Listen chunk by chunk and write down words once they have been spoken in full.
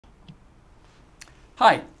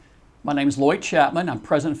Hi, my name is Lloyd Chapman. I'm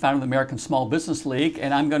president and founder of the American Small Business League,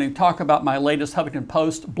 and I'm going to talk about my latest Huffington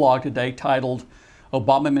Post blog today titled,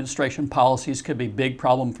 Obama Administration Policies Could Be a Big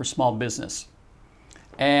Problem for Small Business.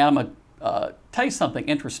 And I'm going to tell you something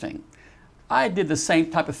interesting. I did the same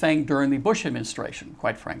type of thing during the Bush administration,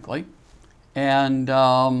 quite frankly. And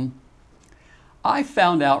I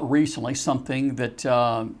found out recently something that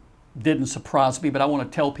didn't surprise me, but I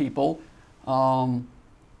want to tell people,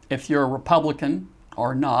 if you're a Republican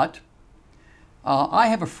or not, I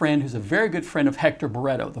have a friend who's a very good friend of Hector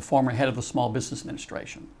Barreto, the former head of the Small Business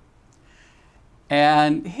Administration.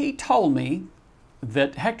 And he told me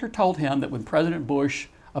that Hector told him that when President Bush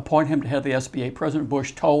appointed him to head the SBA, President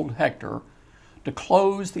Bush told Hector to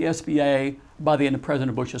close the SBA by the end of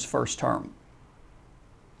President Bush's first term.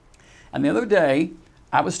 And the other day,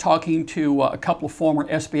 I was talking to a couple of former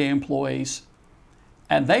SBA employees,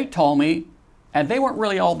 and they told me, and they weren't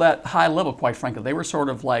really all that high level, quite frankly. They were sort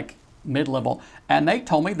of like mid-level. And they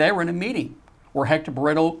told me they were in a meeting where Hector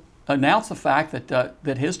Barreto announced the fact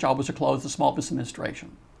that his job was to close the Small Business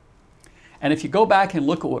Administration. And if you go back and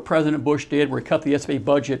look at what President Bush did, where he cut the SBA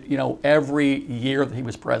budget, every year that he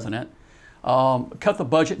was president, cut the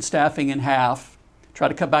budget and staffing in half, tried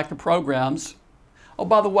to cut back the programs. Oh,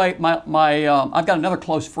 by the way, I've got another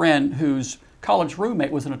close friend whose college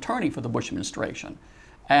roommate was an attorney for the Bush administration.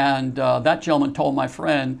 And that gentleman told my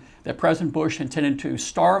friend that President Bush intended to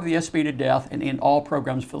starve the SBA to death and end all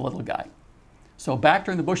programs for the little guy. So back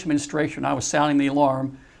during the Bush administration, I was sounding the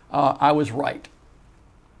alarm. I was right.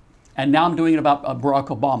 And now I'm doing it about Barack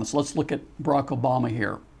Obama. So let's look at Barack Obama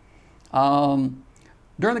here.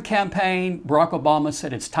 During the campaign, Barack Obama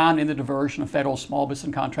said it's time to end the diversion of federal small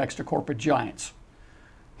business contracts to corporate giants.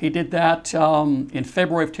 He did that in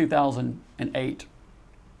February of 2008.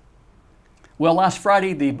 Well, last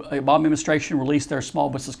Friday, the Obama administration released their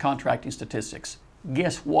small business contracting statistics.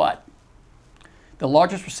 Guess what? The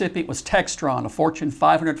largest recipient was Textron, a Fortune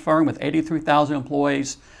 500 firm with 83,000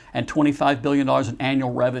 employees and $25 billion in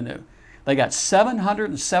annual revenue. They got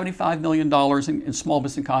 $775 million in small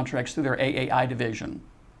business contracts through their AAI division.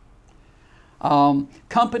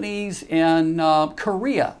 Companies in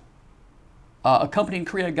Korea, a company in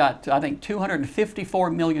Korea got, I think,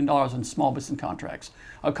 $254 million in small business contracts.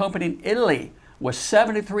 A company in Italy with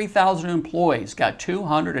 73,000 employees got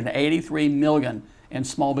 $283 million in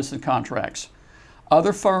small business contracts.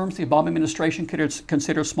 Other firms the Obama administration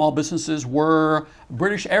considered small businesses were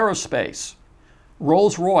British Aerospace,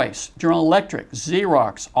 Rolls-Royce, General Electric,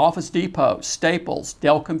 Xerox, Office Depot, Staples,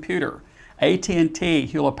 Dell Computer, AT&T,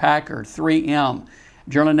 Hewlett-Packard, 3M,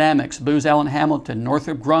 General Dynamics, Booz Allen Hamilton,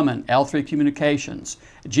 Northrop Grumman, L3 Communications,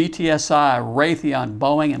 GTSI, Raytheon,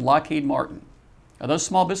 Boeing, and Lockheed Martin. Are those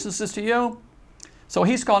small businesses to you? So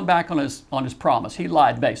he's gone back on his promise. He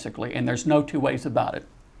lied, basically, and there's no two ways about it.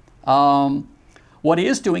 What he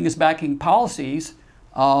is doing is backing policies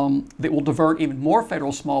that will divert even more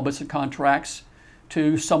federal small business contracts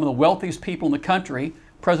to some of the wealthiest people in the country.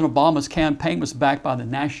 President Obama's campaign was backed by the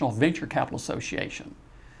National Venture Capital Association,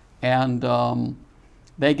 and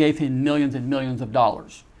they gave him millions and millions of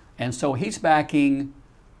dollars. And so he's backing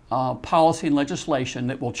policy and legislation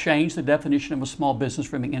that will change the definition of a small business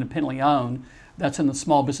from being independently owned. That's in the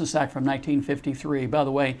Small Business Act from 1953. By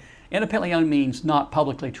the way, independently owned means not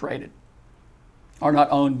publicly traded or not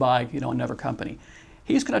owned by another company.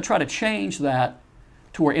 He's going to try to change that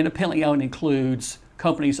to where independently owned includes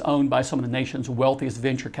companies owned by some of the nation's wealthiest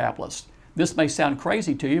venture capitalists. This may sound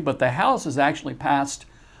crazy to you, but the House has actually passed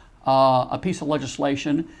a piece of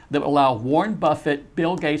legislation that would allow Warren Buffett,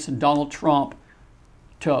 Bill Gates, and Donald Trump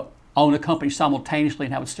to own a company simultaneously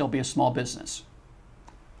and have it still be a small business.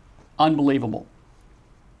 Unbelievable.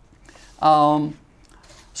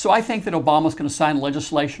 So I think that Obama's going to sign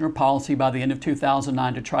legislation or policy by the end of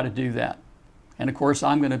 2009 to try to do that. And of course,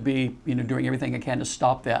 I'm going to be doing everything I can to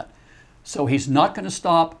stop that. So he's not going to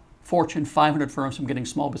stop Fortune 500 firms from getting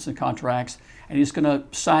small business contracts, and he's going to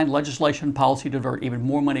sign legislation and policy to divert even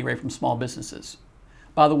more money away from small businesses.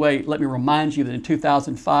 By the way, let me remind you that in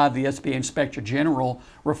 2005, the SBA Inspector General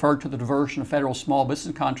referred to the diversion of federal small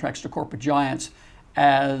business contracts to corporate giants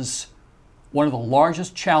as one of the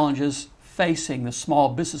largest challenges facing the Small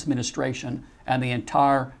Business Administration and the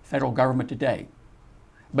entire federal government today.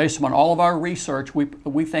 Based on all of our research,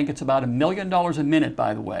 we think it's about $1 million a minute,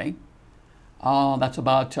 by the way. That's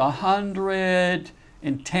about $110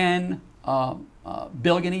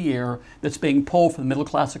 billion a year that's being pulled from the middle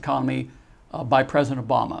class economy by President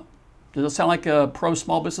Obama. Does it sound like a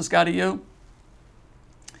pro-small business guy to you?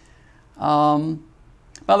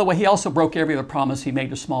 By the way, he also broke every other promise he made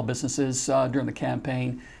to small businesses during the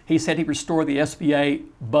campaign. He said he'd restore the SBA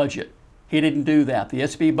budget. He didn't do that. The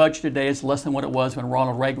SBA budget today is less than what it was when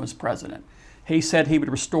Ronald Reagan was president. He said he would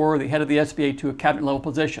restore the head of the SBA to a cabinet level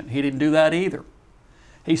position. He didn't do that either.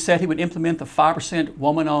 He said he would implement the 5%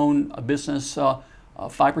 woman-owned business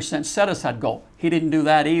 5% set-aside goal. He didn't do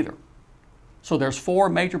that either. So there's 4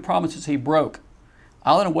 major promises he broke.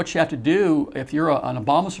 I don't know what you have to do if you're an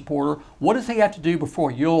Obama supporter. What does he have to do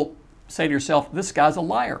before you'll say to yourself, this guy's a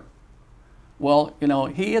liar? Well, you know,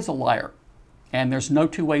 he is a liar. And there's no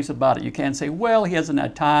two ways about it. You can't say, well, he hasn't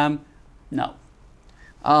had time. No.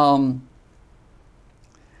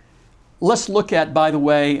 Let's look at, by the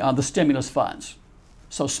way, the stimulus funds.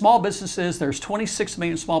 So small businesses, there's 26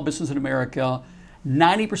 million small businesses in America.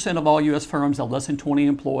 90% of all U.S. firms have less than 20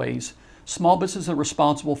 employees. Small businesses are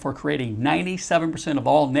responsible for creating 97% of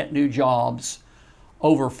all net new jobs,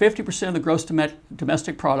 over 50% of the gross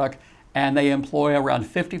domestic product, and they employ around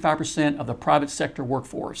 55% of the private sector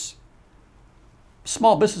workforce.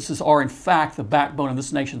 Small businesses are, in fact, the backbone of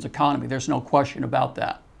this nation's economy. There's no question about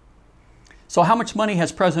that. So how much money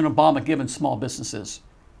has President Obama given small businesses?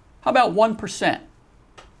 How about 1%?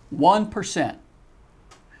 1%.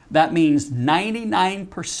 That means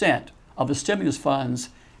 99% of the stimulus funds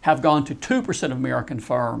have gone to 2% of American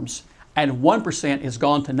firms, and 1% has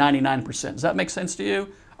gone to 99%. Does that make sense to you?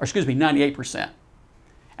 Or excuse me, 98%.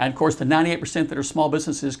 And of course, the 98% that are small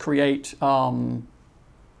businesses create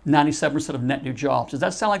 97% of net new jobs. Does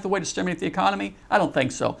that sound like the way to stimulate the economy? I don't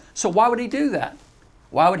think so. So why would he do that?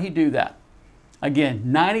 Why would he do that? Again,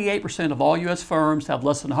 98% of all U.S. firms have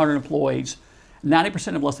less than 100 employees,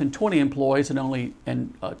 90% have less than 20 employees, and only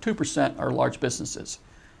 2% are large businesses.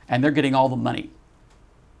 And they're getting all the money.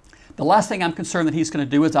 The last thing I'm concerned that he's going to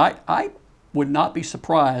do is I would not be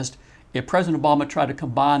surprised if President Obama tried to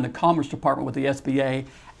combine the Commerce Department with the SBA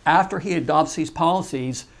after he adopts these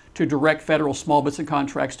policies to direct federal small business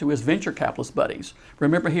contracts to his venture capitalist buddies.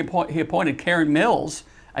 Remember, he appointed Karen Mills,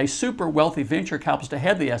 a super wealthy venture capitalist, to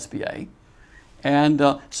head the SBA. And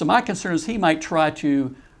so my concern is he might try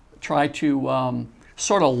to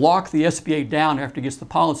sort of lock the SBA down after he gets the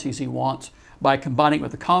policies he wants by combining it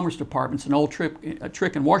with the Commerce Department. It's an old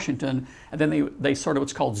trick in Washington, and then they sort of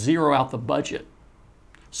what's called zero out the budget.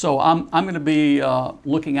 So I'm going to be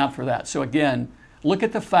looking out for that. So again, look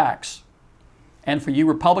at the facts. And for you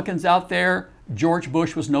Republicans out there, George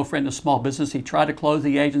Bush was no friend of small business. He tried to close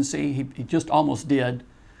the agency. He just almost did.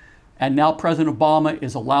 And now President Obama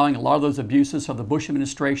is allowing a lot of those abuses of the Bush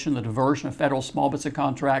administration, the diversion of federal small business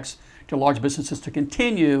contracts to large businesses, to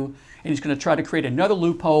continue. And he's going to try to create another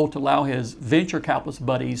loophole to allow his venture capitalist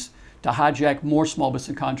buddies to hijack more small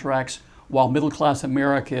business contracts while middle-class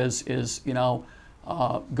America is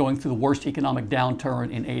going through the worst economic downturn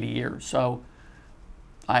in 80 years. So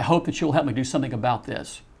I hope that you'll help me do something about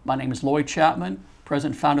this. My name is Lloyd Chapman,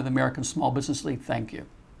 President and Founder of the American Small Business League. Thank you.